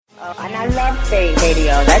And I love Spate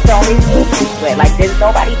Radio. That's the only with. Like, there's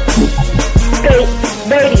nobody. Spate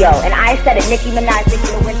Radio. And I said it. Nicki Minaj, Nicki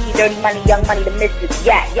Lewinsky, Dirty Money, Young Money, the Misfits.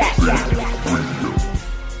 Yeah.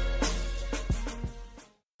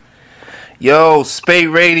 Yo, Spate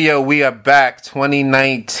Radio, we are back.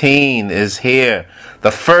 2019 is here.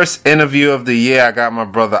 The first interview of the year. I got my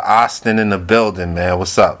brother Austin in the building, man.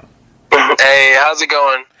 What's up? Hey, how's it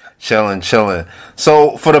going? Chilling.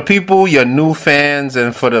 So, for the people, your new fans,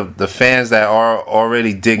 and for the fans that are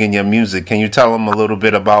already digging your music, can you tell them a little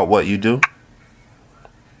bit about what you do?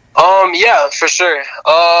 Yeah, for sure.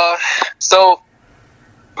 So,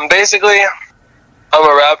 basically, I'm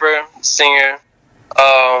a rapper, singer,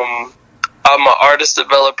 I'm an artist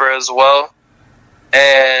developer as well,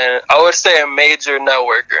 and I would say a major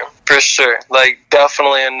networker, for sure. Like,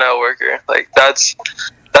 definitely a networker. Like, that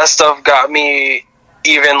stuff got me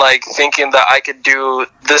even, like, thinking that I could do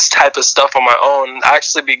this type of stuff on my own and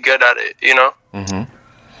actually be good at it, you know? Mm-hmm.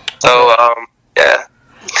 So, yeah.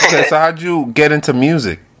 Okay, so how'd you get into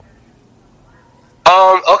music?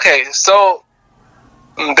 Okay, so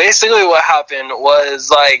basically what happened was,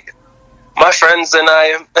 like, my friends and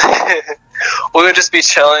I, we would just be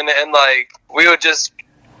chilling and, like, we would just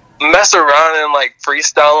mess around and, like,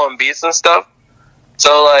 freestyle on beats and stuff.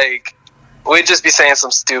 So, like, we'd just be saying some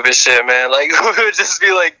stupid shit, man. Like, we would just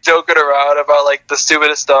be, like, joking around about, like, the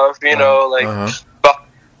stupidest stuff, you know, like, about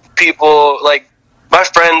people, like, my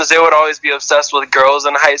friends, they would always be obsessed with girls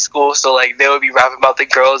in high school, so, like, they would be rapping about the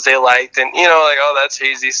girls they liked and, you know, like, all that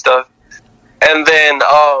cheesy stuff. And then,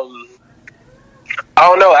 I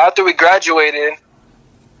don't know, after we graduated,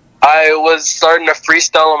 I was starting to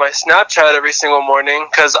freestyle on my Snapchat every single morning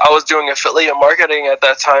because I was doing affiliate marketing at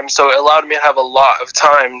that time, so it allowed me to have a lot of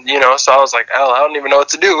time, you know, so I was like, hell, I don't even know what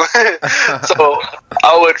to do. So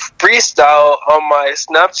I would freestyle on my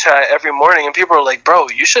Snapchat every morning, and people were like, bro,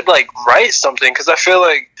 you should, like, write something, because I feel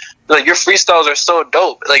like your freestyles are so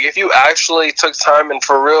dope. Like, if you actually took time and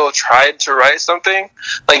for real tried to write something,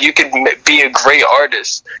 like, you could be a great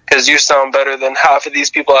artist, because you sound better than half of these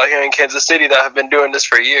people out here in Kansas City that have been doing this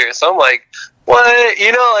for years. So I'm like, what?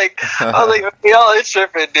 You know, like, I was like, y'all are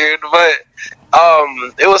tripping, dude. But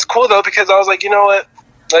it was cool, though, because I was like, you know what?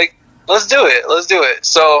 Like, let's do it.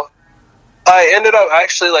 So I ended up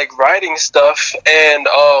actually, like, writing stuff, and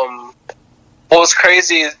what was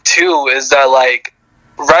crazy, too, is that, like,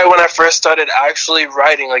 right when I first started actually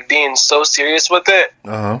writing, like, being so serious with it,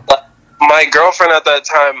 my girlfriend at that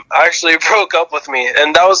time actually broke up with me,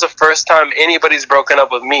 and that was the first time anybody's broken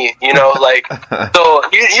up with me, you know, like, so,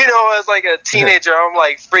 you know, as, like, a teenager, I'm,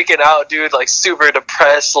 like, freaking out, dude, like, super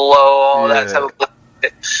depressed, low, all that type of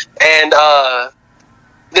shit. And,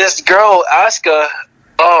 this girl, Aska,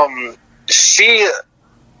 she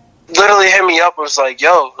literally hit me up and was like,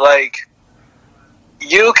 yo, like,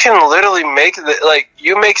 you can literally make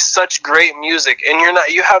you make such great music, and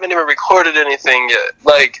you haven't even recorded anything yet.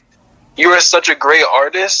 Like, you are such a great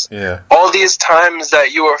artist. Yeah. All these times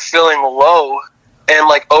that you are feeling low and,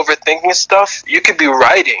 like, overthinking stuff, you could be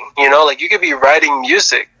writing, you know, like, you could be writing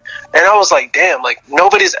music. And I was like, damn, like,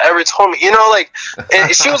 nobody's ever told me, you know, like,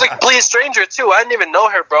 and she was like, please, stranger, too. I didn't even know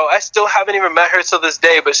her, bro. I still haven't even met her till this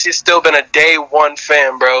day, but she's still been a day one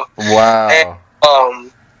fan, bro. Wow.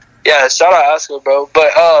 And, yeah, shout out Oscar, bro.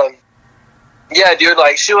 But, yeah, dude,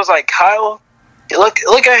 like, she was like, Kyle, look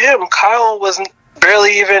at him. Kyle was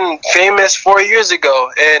barely even famous 4 years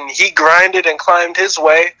ago, and he grinded and climbed his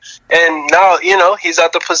way, and now, you know, he's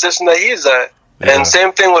at the position that he's at. Yeah. And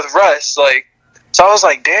same thing with Russ, like, so I was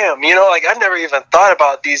like, damn, you know, like, I never even thought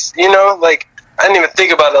about these, you know, like, I didn't even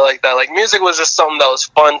think about it like that. Like, music was just something that was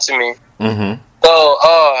fun to me. Mm-hmm.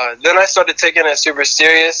 So, then I started taking it super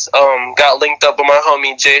serious, got linked up with my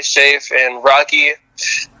homie Jay Shafe and Rocky,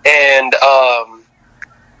 and,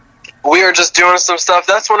 we were just doing some stuff.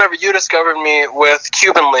 That's whenever you discovered me with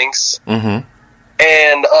Cuban Links. Mm-hmm.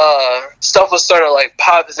 And, stuff was starting to, like,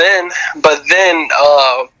 pop then, but then,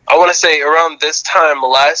 I want to say around this time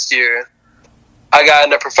last year, I got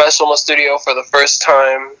in a professional studio for the first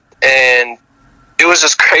time, and it was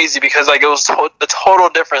just crazy because, like, it was a total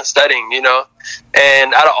different setting, you know?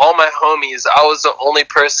 And out of all my homies, I was the only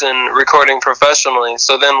person recording professionally.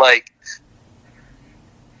 So then, like,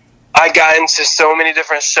 I got into so many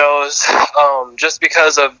different shows just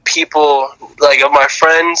because of people, like, of my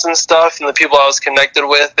friends and stuff, and the people I was connected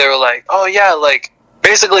with. They were like, oh, yeah, like,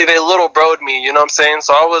 basically they little bro'd me, you know what I'm saying?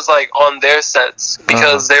 So I was, like, on their sets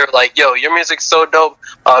because they were like, yo, your music's so dope.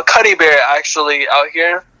 Cuddy Bear, actually, out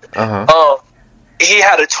here, he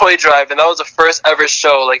had a toy drive, and that was the first ever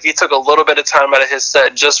show. Like, he took a little bit of time out of his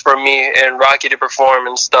set just for me and Rocky to perform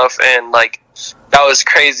and stuff, and, like, that was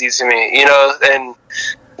crazy to me, you know? And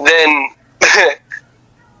then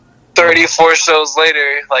 34 shows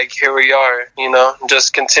later, like, here we are, you know,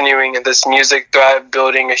 just continuing this music thrive,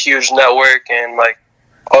 building a huge network and, like,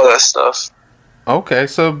 all that stuff. Okay,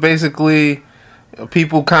 so basically,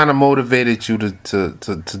 people kind of motivated you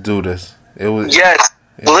to do this. It was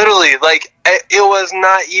literally, like, it was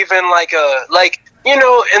not even like you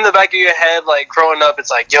know, in the back of your head, like, growing up,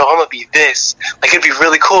 it's like, yo, I'm gonna be this. Like, it'd be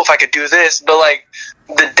really cool if I could do this. But, like,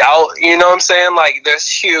 the doubt, you know what I'm saying? Like, there's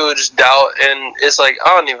huge doubt, and it's like, I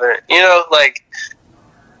don't even, you know, like,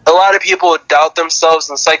 a lot of people doubt themselves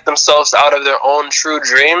and psych themselves out of their own true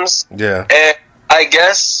dreams. Yeah. And I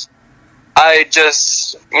guess I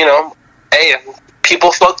just, you know, hey,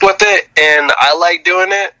 people fucked with it, and I like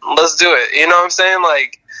doing it. Let's do it. You know what I'm saying?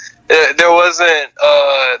 Like, there wasn't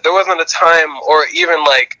a time, or even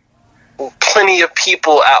like plenty of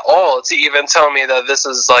people at all, to even tell me that this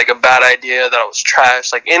is like a bad idea, that I was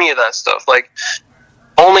trash, like any of that stuff. Like,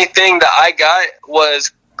 only thing that I got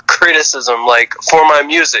was criticism, like, for my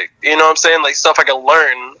music. You know what I'm saying? Like, stuff I could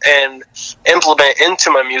learn and implement into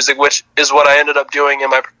my music, which is what I ended up doing in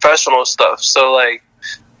my professional stuff. So, like,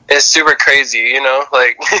 it's super crazy, you know?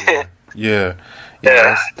 Like, yeah.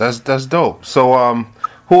 That's dope. So,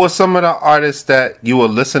 who are some of the artists that you were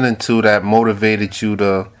listening to that motivated you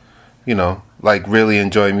to, you know, like, really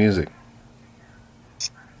enjoy music?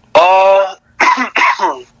 What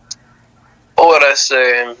would I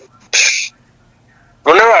say?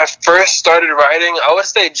 Whenever I first started writing, I would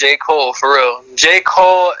say J. Cole, for real. J.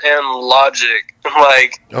 Cole and Logic.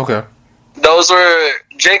 Like, okay. Those were...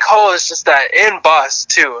 J. Cole is just that, and Boss,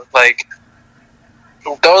 too. Like,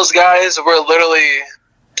 those guys were literally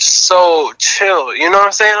so chill. You know what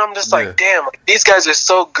I'm saying? I'm just like, damn, like, these guys are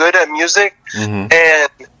so good at music, and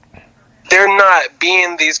they're not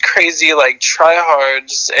being these crazy, like,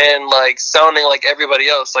 tryhards and, like, sounding like everybody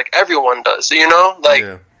else, like everyone does, you know? Like,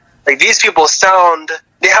 like, these people sound,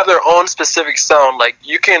 they have their own specific sound. Like,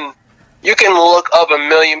 you can look up a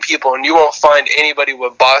million people and you won't find anybody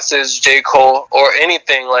with Bosses, J. Cole, or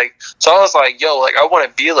anything. Like, so I was like, yo, like, I want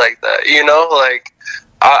to be like that, you know? Like,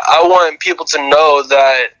 I want people to know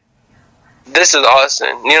that this is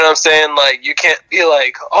Austin. You know what I'm saying? Like, you can't be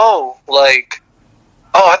like, oh,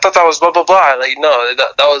 I thought that was blah, blah, blah. Like, no,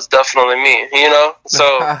 that was definitely me, you know? So,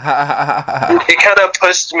 it kind of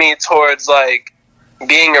pushed me towards, like,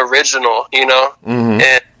 being original, you know?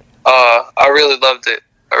 And I really loved it.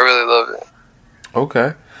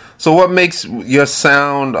 Okay. So what makes your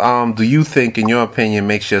sound, do you think, in your opinion,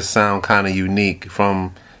 makes your sound kind of unique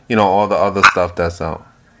from, you know, all the other stuff that's out?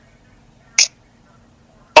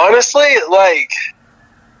 Honestly, like,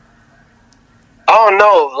 I don't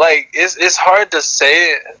know. Like, it's hard to say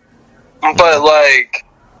it, but, like,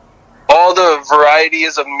 all the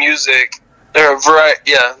varieties of music, the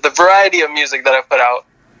variety of music that I put out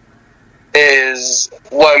is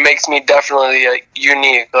what makes me definitely, like,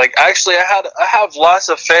 unique. Like, actually, I have lots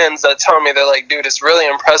of fans that tell me, they're like, dude, it's really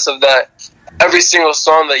impressive that every single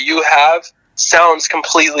song that you have sounds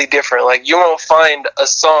completely different. Like, you won't find a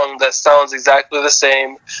song that sounds exactly the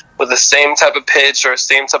same, with the same type of pitch or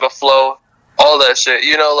same type of flow, all that shit.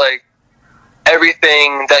 You know, like,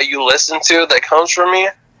 everything that you listen to that comes from me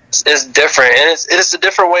is different, and it's a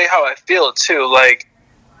different way how I feel too. Like,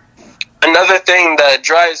 another thing that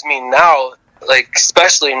drives me now, like,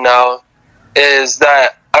 especially now, is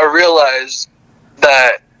that I realize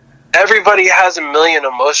that everybody has a million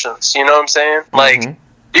emotions. You know what I'm saying? Like,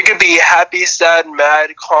 you could be happy, sad,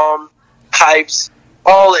 mad, calm, hyped,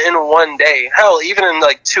 all in one day. Hell, even in,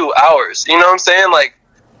 like, 2 hours. You know what I'm saying? Like,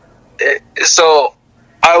 so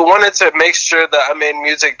I wanted to make sure that I made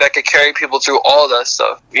music that could carry people through all that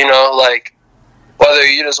stuff. You know, like, whether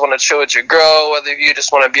you just want to chill with your girl, whether you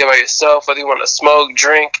just want to be by yourself, whether you want to smoke,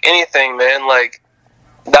 drink, anything, man. Like,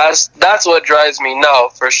 that's what drives me now,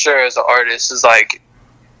 for sure, as an artist, is like,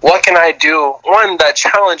 what can I do, one, that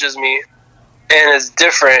challenges me and is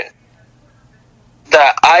different,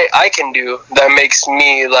 that I can do, that makes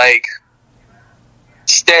me, like,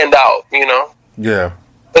 stand out, you know? Yeah.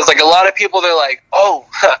 It's like, a lot of people, they're like, oh,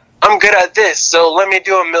 I'm good at this, so let me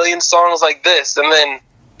do a million songs like this, and then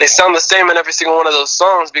they sound the same in every single one of those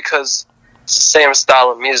songs because it's the same style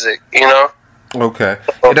of music, you know? Okay.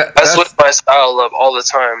 So I switch my style up all the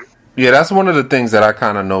time. Yeah, that's one of the things that I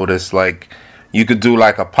kind of noticed. Like, you could do,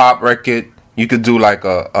 like, a pop record, you could do, like,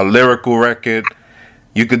 a lyrical record,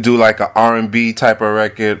 you could do, like, a R&B type of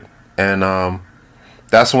record, and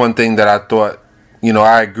that's one thing that I thought, you know,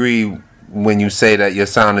 I agree when you say that your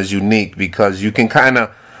sound is unique, because you can kind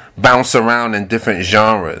of bounce around in different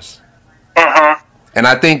genres. And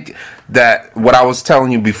I think that what I was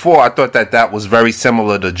telling you before, I thought that was very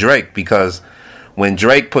similar to Drake, because when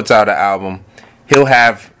Drake puts out an album, he'll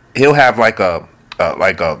have he'll have like a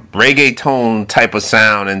reggaeton type of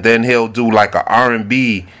sound, and then he'll do like a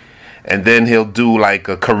R&B, and then he'll do like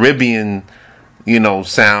a Caribbean,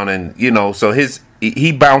 sound, and so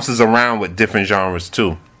he bounces around with different genres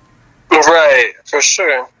too. Right, for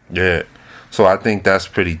sure. Yeah, so I think that's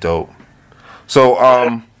pretty dope. So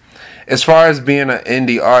as far as being an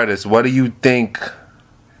indie artist, what do you think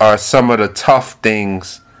are some of the tough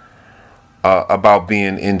things about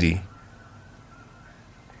being indie?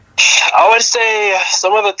 I would say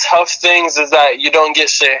some of the tough things is that you don't get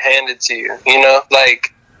shit handed to you,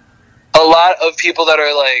 Like, a lot of people that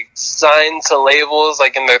are, like, signed to labels,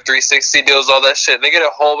 like, in their 360 deals, all that shit, they get a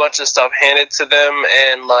whole bunch of stuff handed to them,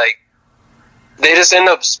 and, like, they just end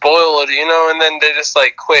up spoiled, and then they just,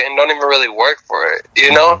 like, quit and don't even really work for it,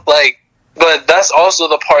 Like, but that's also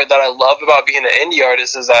the part that I love about being an indie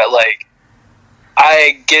artist is that, like,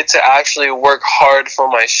 I get to actually work hard for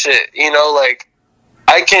my shit, Like,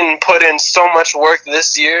 I can put in so much work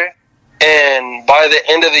this year, and by the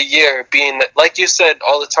end of the year, being, like you said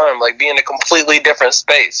all the time, like, be in a completely different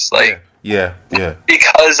space. Like, yeah.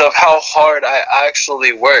 Because of how hard I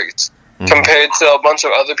actually worked, compared to a bunch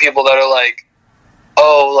of other people that are like,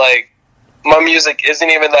 oh, like, my music isn't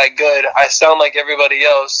even that good. I sound like everybody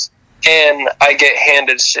else, and I get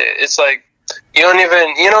handed shit. It's like, you don't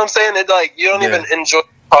even, you know what I'm saying? It's like, you don't even enjoy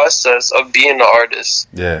the process of being an artist.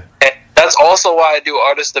 Yeah. And that's also why I do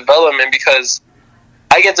artist development, because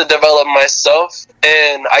I get to develop myself,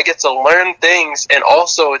 and I get to learn things, and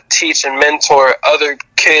also teach and mentor other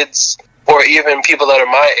kids, or even people that are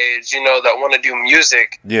my age, that want to do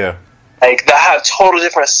music. Yeah. Like, that have total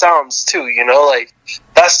different sounds, too, Like,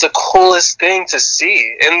 that's the coolest thing to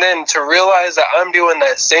see. And then to realize that I'm doing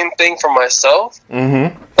that same thing for myself.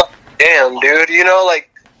 Mm-hmm. Damn, dude,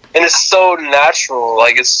 Like, and it's so natural.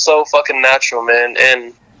 Like, it's so fucking natural, man.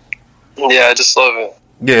 And, yeah, I just love it.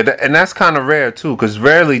 Yeah, and that's kind of rare, too, because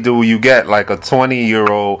rarely do you get, like, a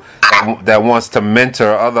 20-year-old that wants to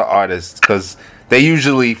mentor other artists, because they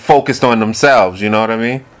usually focused on themselves, you know what I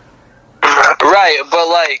mean? Right, but,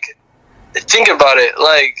 like, think about it,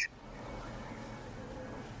 like,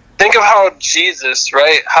 think of how Jesus,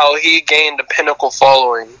 right, how he gained a pinnacle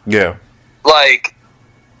following. Yeah. Like,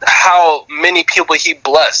 how many people he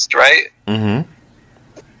blessed, right? Mm-hmm.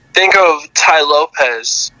 Think of Ty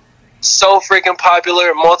Lopez, so freaking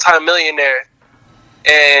popular, multi-millionaire,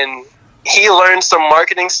 and he learned some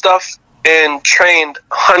marketing stuff and trained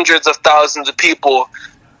hundreds of thousands of people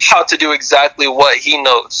how to do exactly what he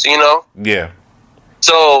knows, Yeah.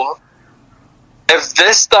 So, if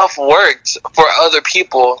this stuff worked for other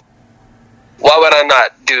people, why would I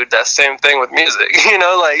not do that same thing with music?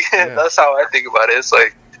 That's how I think about it. It's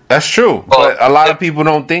like, that's true, but a lot of people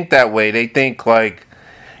don't think that way. They think, like,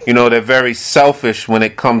 they're very selfish when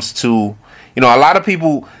it comes to, a lot of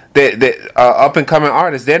people that up and coming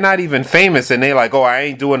artists, they're not even famous, and they're like, oh, I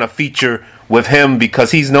ain't doing a feature with him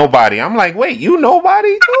because he's nobody. I'm like, wait, you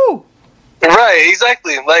nobody too? Right,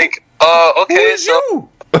 exactly. Like, okay, so you?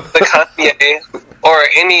 The Kanye or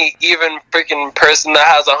any even freaking person that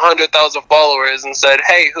has 100,000 followers and said,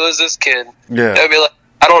 hey, who is this kid? Yeah. They'll be like,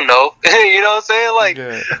 I don't know. You know what I'm saying?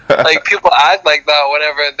 Like, like, people act like that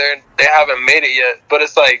whenever they haven't made it yet. But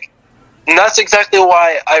it's like, and that's exactly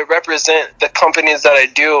why I represent the companies that I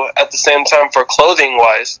do at the same time for clothing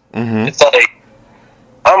wise. Mm-hmm. It's like,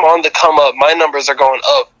 I'm on the come up. My numbers are going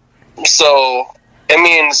up. So it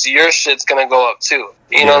means your shit's going to go up too.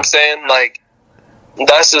 You know what I'm saying? Like,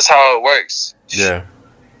 that's just how it works. Yeah.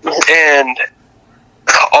 And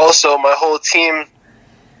also my whole team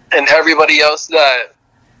and everybody else that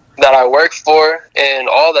I work for and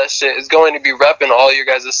all that shit is going to be repping all your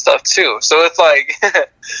guys' stuff too. So it's like,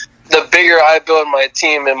 the bigger I build my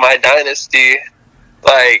team and my dynasty,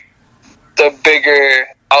 like, the bigger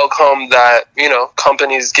outcome that,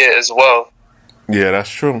 companies get as well. Yeah, that's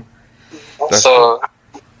true. So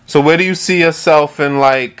where do you see yourself in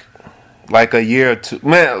like a year or two?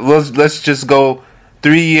 Man, let's just go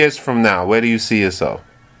 3 years from now. Where do you see yourself?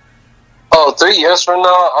 Oh, 3 years from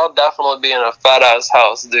now, I'll definitely be in a fat ass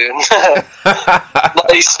house, dude.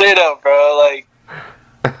 Like, straight up, bro. Like,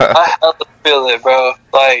 I have to feel it, bro.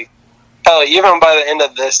 Like, hell, even by the end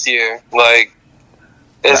of this year, like,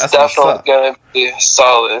 it's definitely gonna be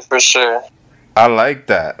solid for sure. I like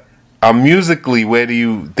that. Musically, where do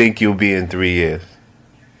you think you'll be in 3 years?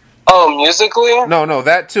 Oh, musically? No,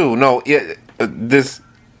 that too. No,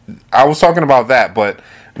 I was talking about that, but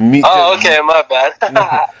oh, okay, my bad.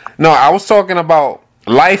 No, I was talking about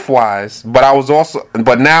life-wise,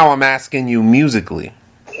 but now I'm asking you musically.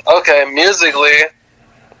 Okay, musically,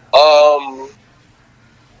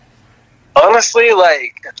 honestly,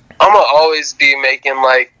 like, I'm gonna always be making,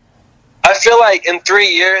 like, I feel like in 3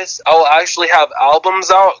 years I will actually have albums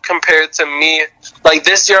out compared to me. Like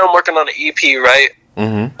this year I'm working on an EP, right?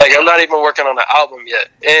 Mm-hmm. Like I'm not even working on an album yet.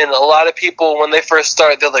 And a lot of people when they first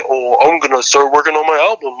start, they're like, "Oh, I'm gonna start working on my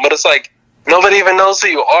album," but it's like nobody even knows who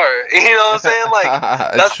you are. You know what I'm saying? Like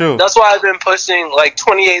that's true. That's why I've been pushing. Like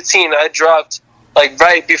 2018, I dropped like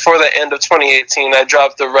right before the end of 2018, I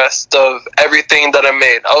dropped the rest of everything that I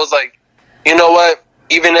made. I was like, you know what?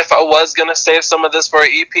 Even if I was going to save some of this for an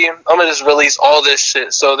EP, I'm going to just release all this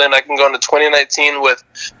shit so then I can go into 2019 with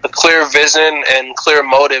a clear vision and clear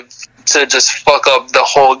motive to just fuck up the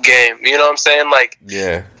whole game. You know what I'm saying? Like,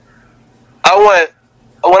 yeah.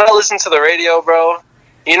 When I listen to the radio, bro,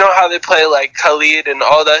 you know how they play, like, Khalid and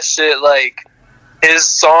all that shit, like, his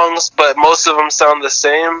songs, but most of them sound the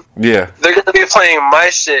same. Yeah. They're going to be playing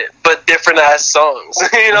my shit, but different ass songs.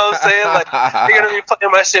 You know what I'm saying? Like, they're going to be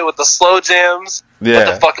playing my shit with the slow jams, with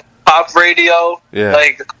the fucking pop radio,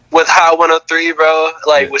 like, with Hot 103, bro,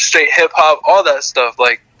 like, with straight hip hop, all that stuff.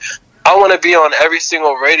 Like, I want to be on every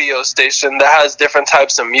single radio station that has different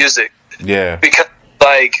types of music. Yeah. Because,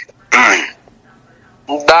 like,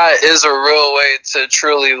 that is a real way to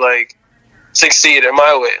truly, like, succeed in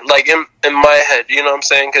my way, like in my head, you know what I'm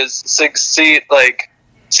saying? Because succeeding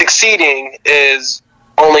is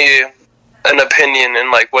only an opinion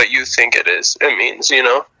and like what you think it means, you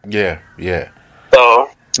know? Yeah, yeah. So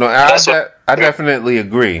no, I definitely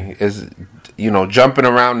agree. Is jumping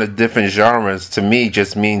around the different genres to me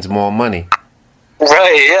just means more money.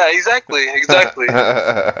 Right? Yeah, exactly.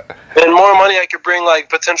 And more money, I could bring like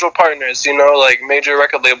potential partners, like major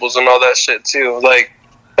record labels and all that shit too, like.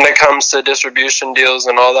 When it comes to distribution deals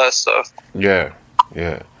and all that stuff. Yeah,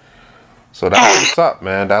 yeah. So that's what's up,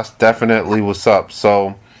 man. That's definitely what's up.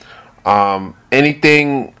 So,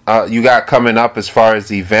 anything you got coming up as far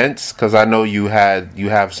as events? Because I know you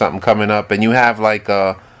have something coming up, and you have like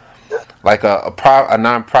a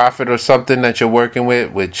nonprofit or something that you're working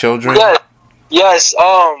with children. Yeah. Yes.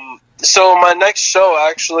 So my next show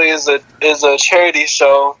actually is a charity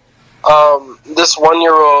show. This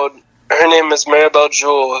 1-year-old. Her name is Maribel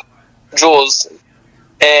Jules,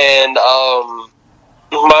 and my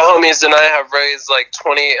homies and I have raised like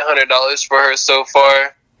 $2,800 for her so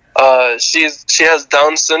far. She has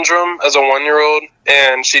Down syndrome as a 1-year-old,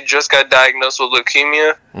 and she just got diagnosed with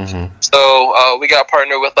leukemia. Mm-hmm. So we got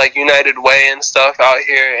partnered with like United Way and stuff out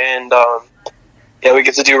here, and we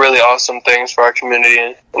get to do really awesome things for our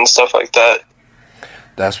community and stuff like that.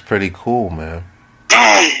 That's pretty cool, man.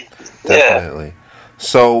 Definitely. Yeah.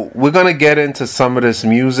 So we're going to get into some of this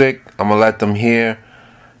music. I'm going to let them hear,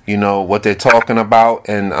 what they're talking about.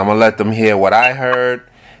 And I'm going to let them hear what I heard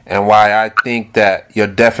and why I think that you're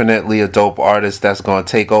definitely a dope artist that's going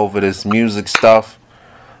to take over this music stuff.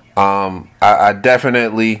 I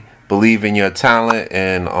definitely believe in your talent.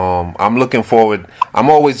 And I'm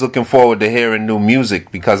always looking forward to hearing new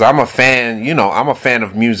music because I'm a fan, I'm a fan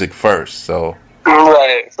of music first. So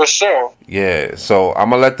right, for sure. Yeah, so I'm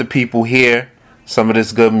going to let the people hear some of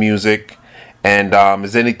this good music, and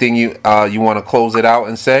is there anything you want to close it out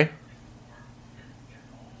and say?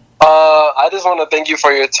 I just want to thank you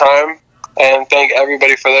for your time, and thank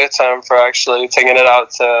everybody for their time for actually taking it out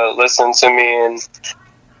to listen to me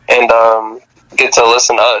and get to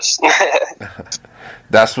listen to us.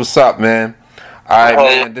 That's what's up, man. All right,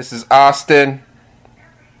 man. This is Austin,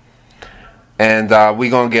 and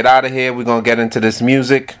we're gonna get out of here. We're gonna get into this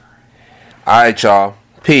music. All right, y'all.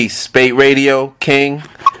 Peace. Spate Radio, King.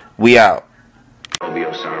 We out.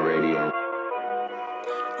 Radio.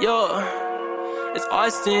 Yo, it's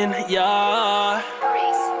Austin, yeah.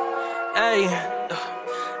 Hey,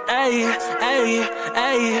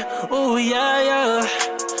 ooh, yeah.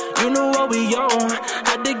 You know what we on.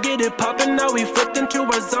 Had to get it poppin', now we flipped into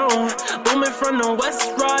our zone. Booming from the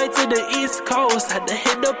west ride to the east coast. Had to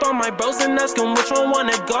hit up on my bros and ask them which one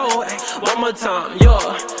wanna go. Ay, one more time, yo.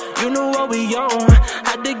 You know what we on.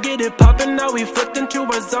 Had to get it poppin', now we flipped into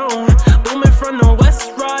our zone. Booming from the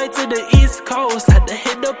west ride to the east coast. Had to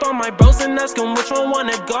hit up on my bros and ask them which one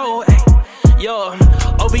wanna go. Ay, yo,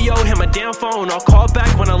 OVO, hit my damn phone. I'll call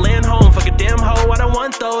back when I land home. Fuck a damn hoe, I don't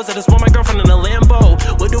want those. I just want my girlfriend in a Lambo.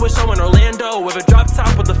 We'll do a show in Orlando with a drop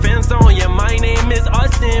top with a fan zone. Yeah, my name is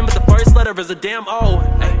Austin, but the first letter is a damn O.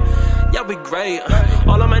 Ay, yeah, we great.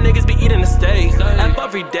 All of my niggas be eating the steak. F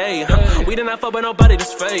every day. We did not fuck with nobody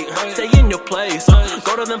that's fake. Stay in your place.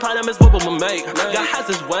 Go to them platinum is what we'll make. God has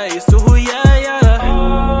his ways. So, yeah.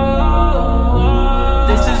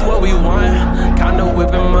 This is what we want. Kinda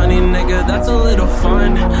whipping money, nigga, that's a little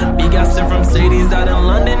fun. Big got sent from Sadie's out in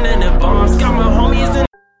London and it bombs. Got my homies in.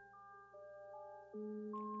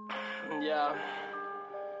 Yeah,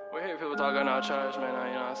 we're ever hear people talking out church, man,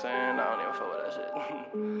 you know what I'm saying? I don't even fuck with that shit.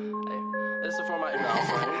 Hey, this is for my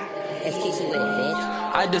Let's keep it with it,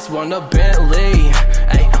 bitch. I just want a Bentley.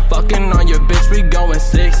 Ay, fucking on your bitch, we going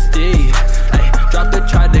 60. Ay, dropped it,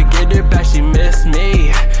 tried to get it back, she missed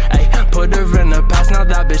me. Ay, put her in the past, now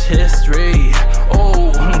that bitch history.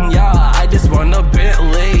 Oh, yeah, I just want a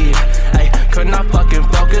Bentley. Ay, could not fucking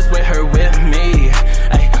focus with her with me.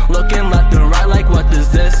 Ay, looking left and right like what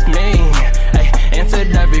does this mean? Ay,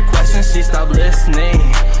 answered every question, she stopped listening.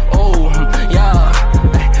 Oh, yeah,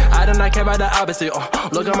 ay, I do not care about the opposite.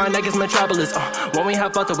 Look at my neck, it's metropolis. When we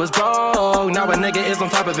had fucked, it was broke. Now a nigga is on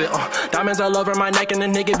top of it. Diamonds all over my neck, and the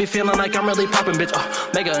nigga be feeling like I'm really popping, bitch.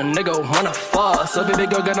 Make a nigga wanna fuck. So baby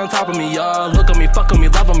girl, get on top of me, y'all. Look at me, fuck on me,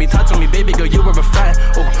 love on me, touch on me, baby girl, you were a friend.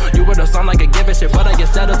 You were the song like a give a shit, but I get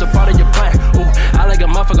set as a part of your plan. I like a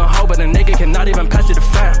motherfucking hoe, but a nigga cannot even pass you the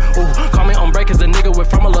fan. Call me on break, cause a nigga went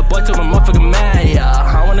from a little boy to a motherfucking man,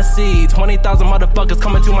 yeah. I wanna see 20,000 motherfuckers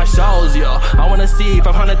coming to my shows, yo. I wanna see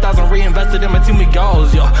 500,000 reinvested in my team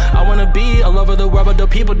goals, yo. I wanna be all over the world, but the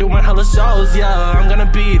people doing hella shows, yeah. I'm gonna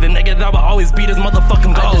be the nigga that will always beat his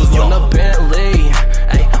motherfucking goals, yo. I just want a Bentley,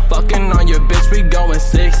 ay, fucking on your bitch, we going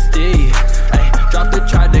 60. Ay, dropped it,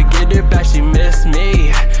 tried to get it back, she missed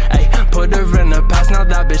me. Ay, put her in the past, now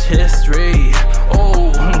that bitch history.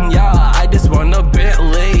 Oh, yeah, I just want a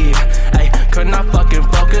Bentley. Ay, could not fucking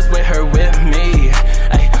focus with her with me.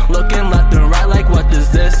 Ay, looking left and right like what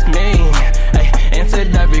does this mean? Ay,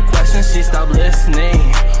 answered every question, she stopped listening.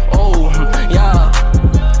 Oh, yeah,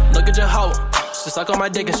 look at your hoe. She suck on my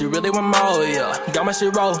dick and she really want more, yeah. Got my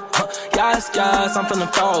shit roll, yes, I'm feeling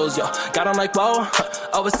foes, yeah. Got on like, whoa,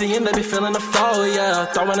 OSTN, they be feeling the flow, yeah.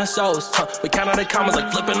 Throwing the shows, we count out the comments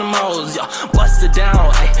like flipping the moles, yeah. Bust it down,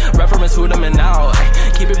 ay. Reference who them and now,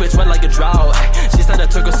 ay. Keep it bitch wet like a drought, ay. She said I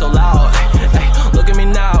took her so loud, ay. Look at me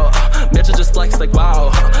now, bitch, I just flex like wow.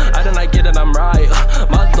 I did not get it, I'm right,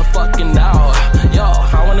 motherfucking now. Yo,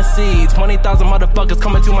 I wanna see 20,000 motherfuckers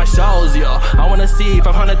coming to my shows, yo. I wanna see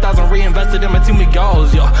 500,000 reinvested in my team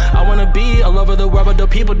goals, yo. I wanna be all over the world, but the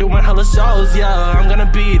people doing hella shows, yeah. I'm gonna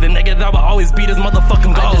be the nigga that will always beat his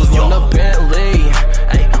motherfucking goals, yo. I just want a Bentley,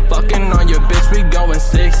 ay, fucking on your bitch, we going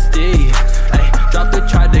 60. Ay, dropped it,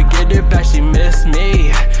 tried to get it back, she missed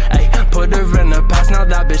me. Ay, put her in the past, now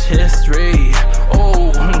that bitch history.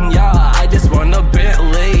 Oh, yeah, I just want a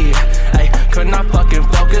Bentley. Ay, could not fucking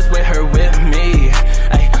focus with her with me.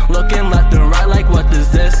 Ay, looking left and right like what does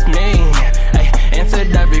this mean? Ay,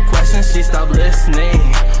 answered every question, she stopped listening.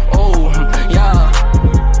 Oh, yeah.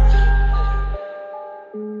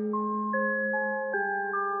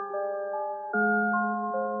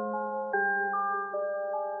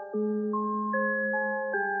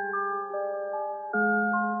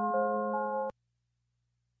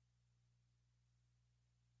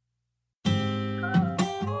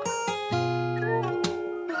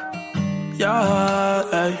 Yeah,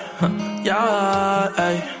 ay, yeah,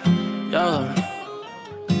 ay, yeah.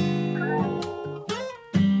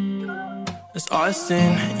 It's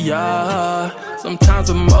Austin, yeah. Sometimes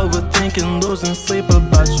I'm overthinking, losing sleep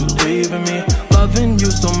about you leaving me. Loving you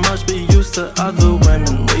so much, but used to other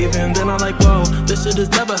women leaving. Then I'm like, whoa, this shit has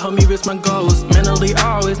never helped me reach my goals. Mentally,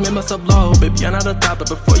 I always made myself low. Baby, you're not a thought, but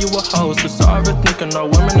before you were host. So overthinking, all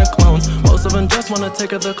women are clones. Most of them just wanna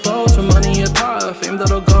take off their clothes. For money and power, fame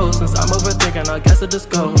that'll go. Since I'm overthinking, I guess I just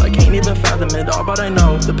go. I can't even fathom it all, but I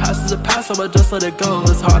know the past is a past, so I just let it go.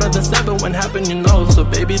 It's harder than 7 when happened, you know. So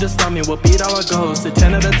baby, just tell me what beat how it goes. Say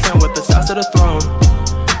 10 out of 10 with the shots to the throne.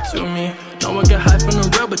 To me, no one can hide from the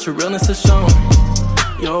real, but your realness is shown.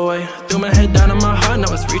 Your way, threw my head down on my heart,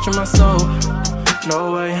 now it's reaching my soul.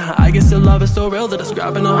 No way, I guess your love is so real that it's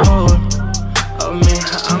grabbing a hold of me.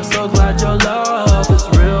 I'm so glad your love is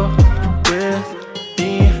real with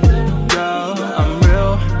me, girl. I'm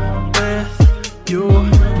real with you,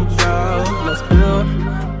 girl. Let's build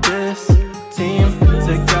this team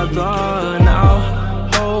together now.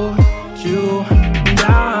 Hold you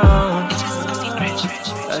down.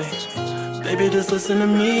 Hey, baby, just listen to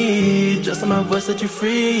me. Just let my voice set you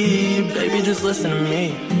free. Baby, just listen to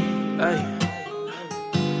me. Hey,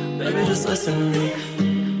 baby, just listen to me.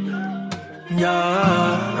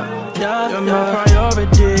 Yeah, yeah, you're my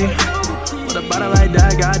priority. With a body like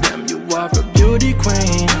that, goddamn, you are a beauty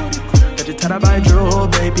queen. Got you tied up by jewel,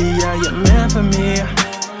 baby, yeah, you're meant for me.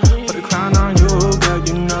 Put a crown on you, girl,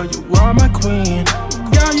 you know you are my queen.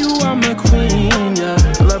 Girl, you are my queen, yeah.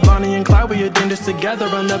 Like Bonnie and Clyde, we are dangerous together.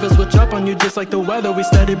 I'll never switch up on you just like the weather. We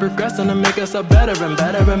steady progressing to make us up better and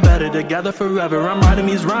better and better together forever. I'm writing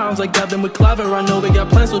these rhymes like Devin with Clever. I know we got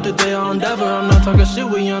plans, so today I'll endeavor. I'm not talking shit,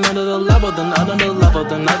 we on another level, then another level,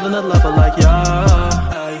 then another level, like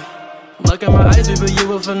yeah. Ay. look in my eyes, baby, you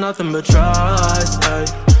were for nothing but trust, ay.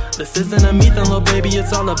 This isn't a meeting, little baby,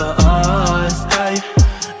 it's all about us, ay.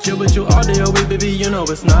 Chill with you all day away, baby, you know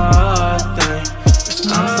it's nothing.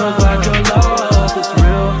 I'm so glad your love is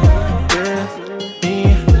real with me,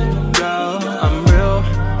 girl. I'm real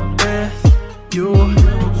with you,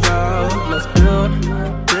 girl. Let's build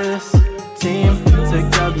this team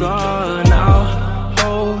together, and I'll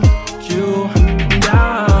hold you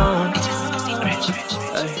down.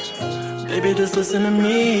 Hey, baby, just listen to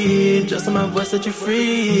me. Just in my voice that you're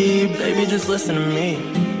free. Baby, just listen to me.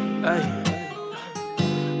 Hey,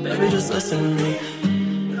 baby, just listen to me.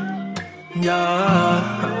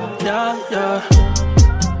 Yeah, yeah, yeah.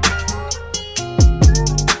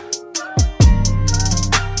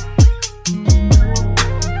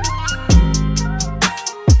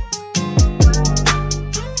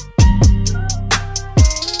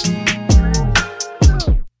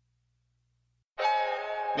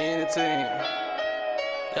 Me and the team.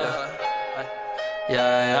 Yeah,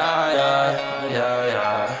 yeah, yeah, yeah,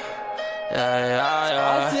 yeah, yeah,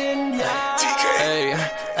 yeah, yeah. Hey,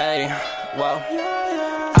 hey. Well,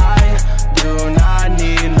 I do not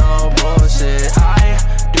need no bullshit. I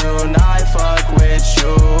do not fuck with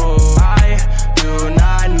you. I do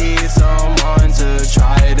not need someone to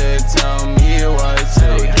try to tell me what to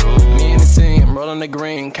do. Me and the team, rolling the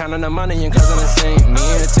green, counting the money and causing the scene. Me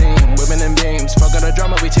and the team, whipping them beams, fuck all the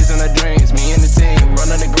drama, we chasing the dreams. Me and the team,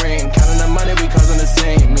 running the green, counting the money, we causing the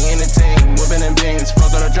scene. Me and the team, whipping them beams,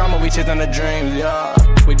 fuck all the drama, we chasing the dreams. Yeah.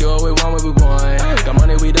 We do what we want when we want. Got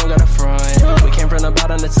money, we don't gotta front. We came from the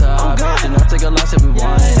bottom to top. Do not take a loss if we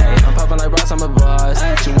want. I'm popping like Ross, I'm a boss.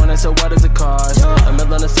 She wanted, so what does it cost? I'm in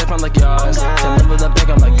the safe, I'm like yours. Ten with a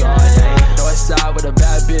bag, I'm like God. No, I side with a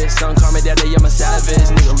bad bitch. Don't call me daddy, I'm a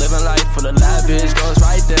savage. Nigga living life full of lavish. Goes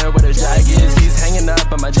right there where the jack is. He's hanging up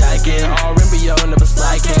on my jacket. All Rimbo, never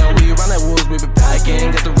slacking. We run like wolves, we be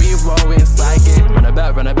packing. Get the re-roll, we ain't slacking. Run it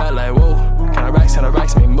back like whoa. Kinda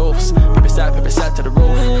racks, make moves. Paper side to the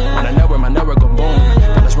roof. When I know where my network go boom.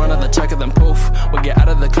 Then let's run out the check and then poof. We get out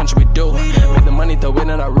of the country, we do. Make the money, throw it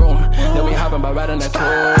in our room. Then we hopping by riding that cool.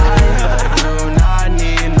 I do not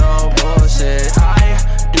need no bullshit. I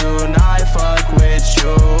do not fuck with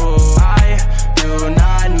you. I do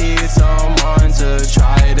not need someone to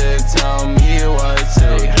try to tell me what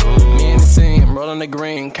to do. Me and the team, rolling the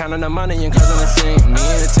green, counting the money and causing the scene. Me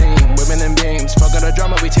and the team, whipping them beams, fuck all the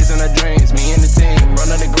drama, we chasing the dreams. Me and the team,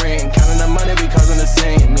 running the green, counting the money, we causing the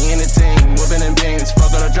scene. Me and the team, whipping them beams,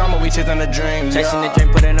 fuck all the drama, we chasing the dreams. Chasing the dream,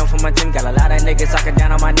 putting on for my team. Got a lot of niggas talking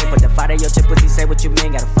down on my knee. Put the fight of your chip, pussy, say what you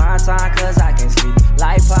mean. Gotta find time, cause I can sleep.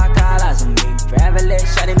 Life, I call eyes on me. Forever lit,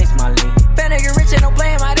 shawty makes my lean. Fat nigga rich and don't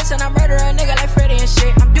play my this, and I murder a nigga like Freddy and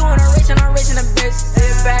shit. I'm doing a rich and I'm rich in the bitch.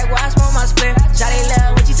 Sit back, watch for my split. Shawty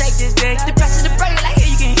love when you take this dick. The press is the break, like here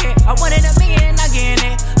you can hit. I wanted a million and I getting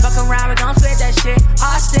it. Fuck around, we gon' split that shit.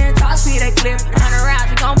 Austin, toss me that clip. 100 rounds,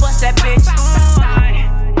 we gon' bust that bitch.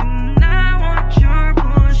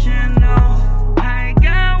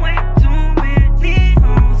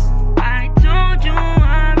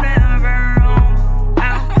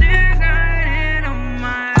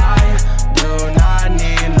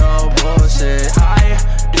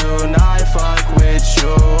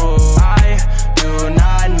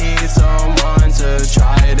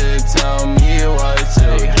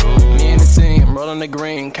 The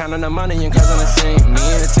green, counting the money and causing the scene. Me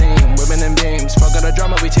and the team, whipping them beams, fuck all the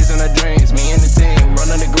drama, we chasing the dreams. Me and the team,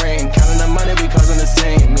 running the green, counting the money, we causing the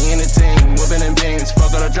scene. Me and the team, whipping them beams,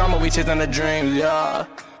 fuck all the drama, we chasing the dreams. Yeah.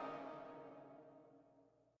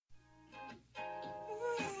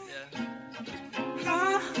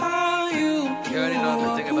 You already know I've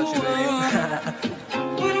been thinking about you, baby.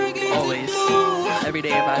 Always. Every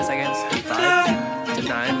day in 5 seconds. 5 to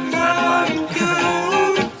 9, 9 to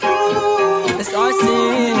 5. It's our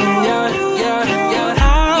sin, yeah, yeah, yeah.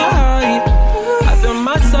 I feel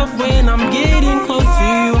myself when I'm getting close to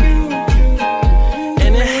you,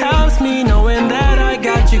 and it helps me knowing that I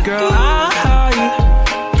got you, girl. I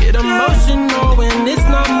get emotional when it's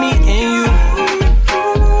not me and you,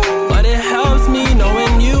 but it helps me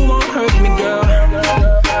knowing you won't hurt me, girl.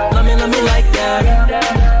 Love me like that.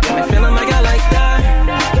 Got me feeling like I like that.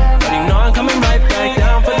 But you know I'm coming right back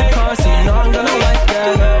down for the car, so you know I'm gonna like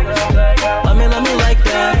that. Love me like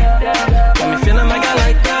that. Got me feeling like I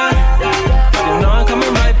like that. You know I'm coming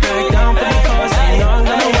right back down for the cause. You know I'm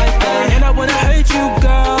gonna like that. And I wanna hurt you,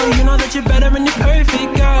 girl. You know that you're better and you're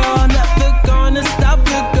perfect, girl. Never gonna stop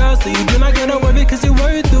you, girl. So you do not gotta worry, cause you're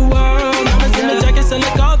worth the world. Diamonds in the jacket, so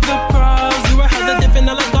like all the pros. You were hella different,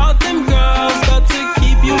 I like all them girls. Got to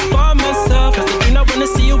keep you for myself, cause I do not wanna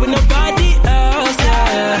see you with nobody else,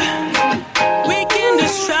 yeah. We can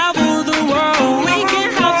just travel the world.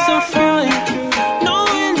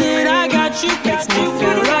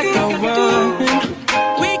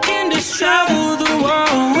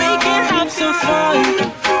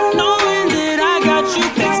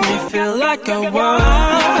 a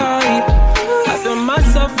why. I feel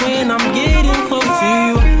myself when I'm getting close to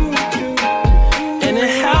you, and it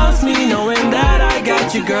helps me knowing that I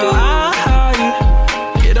got you, girl.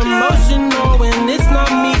 I get emotional when it's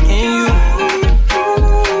not me and you,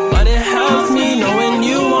 but it helps me knowing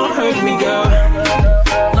you won't hurt me, girl.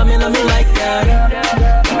 Love me like that.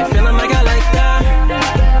 Got me feeling like I like that.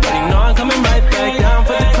 But you know I'm coming right back down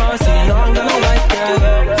for the call, so you know I'm gonna like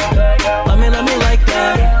that. Love me like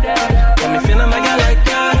that. Got me feeling like I like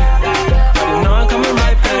that. But you know I'm coming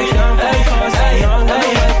right back down for the call, so you know I'm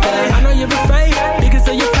gonna like that. I know you're afraid because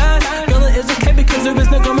of your past. Girl, it is okay because there is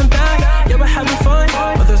no coming back. Yeah, we're having fun,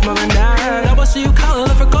 but there's more than that. I will see you calling,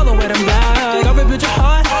 I forgot the way I'm back. I'll rebuild your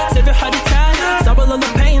heart, save your heart attack. Stop all of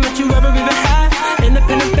the pain that you ever even had.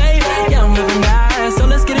 Independent babe, yeah, I'm living that. So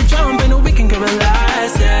let's get it jumping and we can go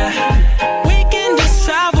relax, yeah. We can just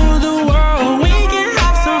travel the world, we can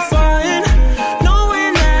have some fun.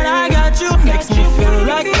 Knowing that I got you makes me feel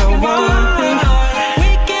like the one.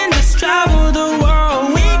 We can just travel the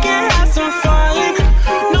world, we can have some fun.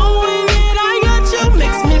 Knowing that I got you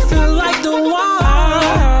makes me feel like the one.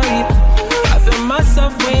 I feel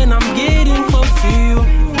myself when I'm getting close to you,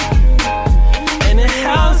 and it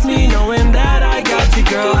helps me knowing that I got you,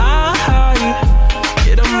 girl. I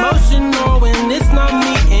get emotional when it's not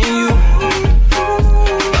me and you,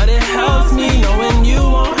 but it helps me knowing you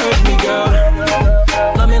won't hurt me, girl.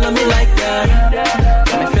 Love me like that.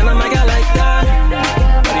 Got me feeling like I like that.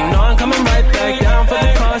 But you know I'm coming right back down for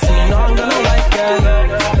the call, so you know I'm gonna like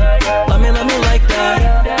that. Love me like that.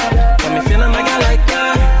 Got me feeling like I like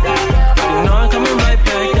that. But you know I'm coming right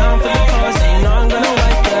back down for the call, so you know I'm gonna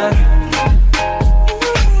like that.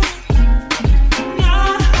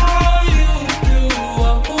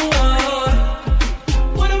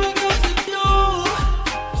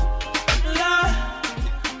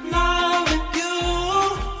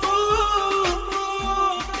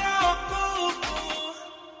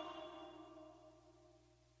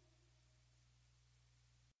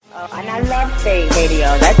 And I love Spate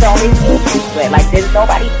Radio. That's the only secret. Like, there's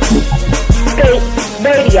nobody. Spate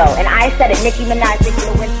Radio. And I said it. Nicki Minaj, Nicki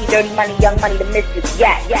Lewinsky, Dirty Money, Young Money, the Mistress.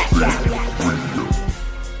 Yeah.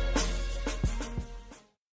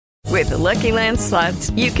 With the Lucky Land Slots,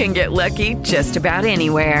 you can get lucky just about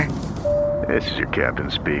anywhere. This is your captain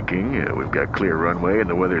speaking. We've got clear runway and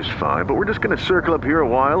the weather's fine, but we're just going to circle up here a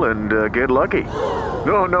while and get lucky.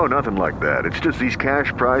 No, nothing like that. It's just these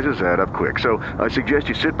cash prizes add up quick. So I suggest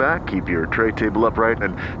you sit back, keep your tray table upright,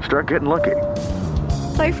 and start getting lucky.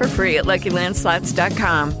 Play for free at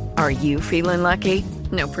LuckyLandSlots.com. Are you feeling lucky?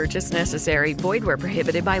 No purchase necessary. Void where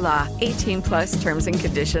prohibited by law. 18+ terms and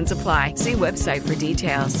conditions apply. See website for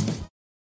details.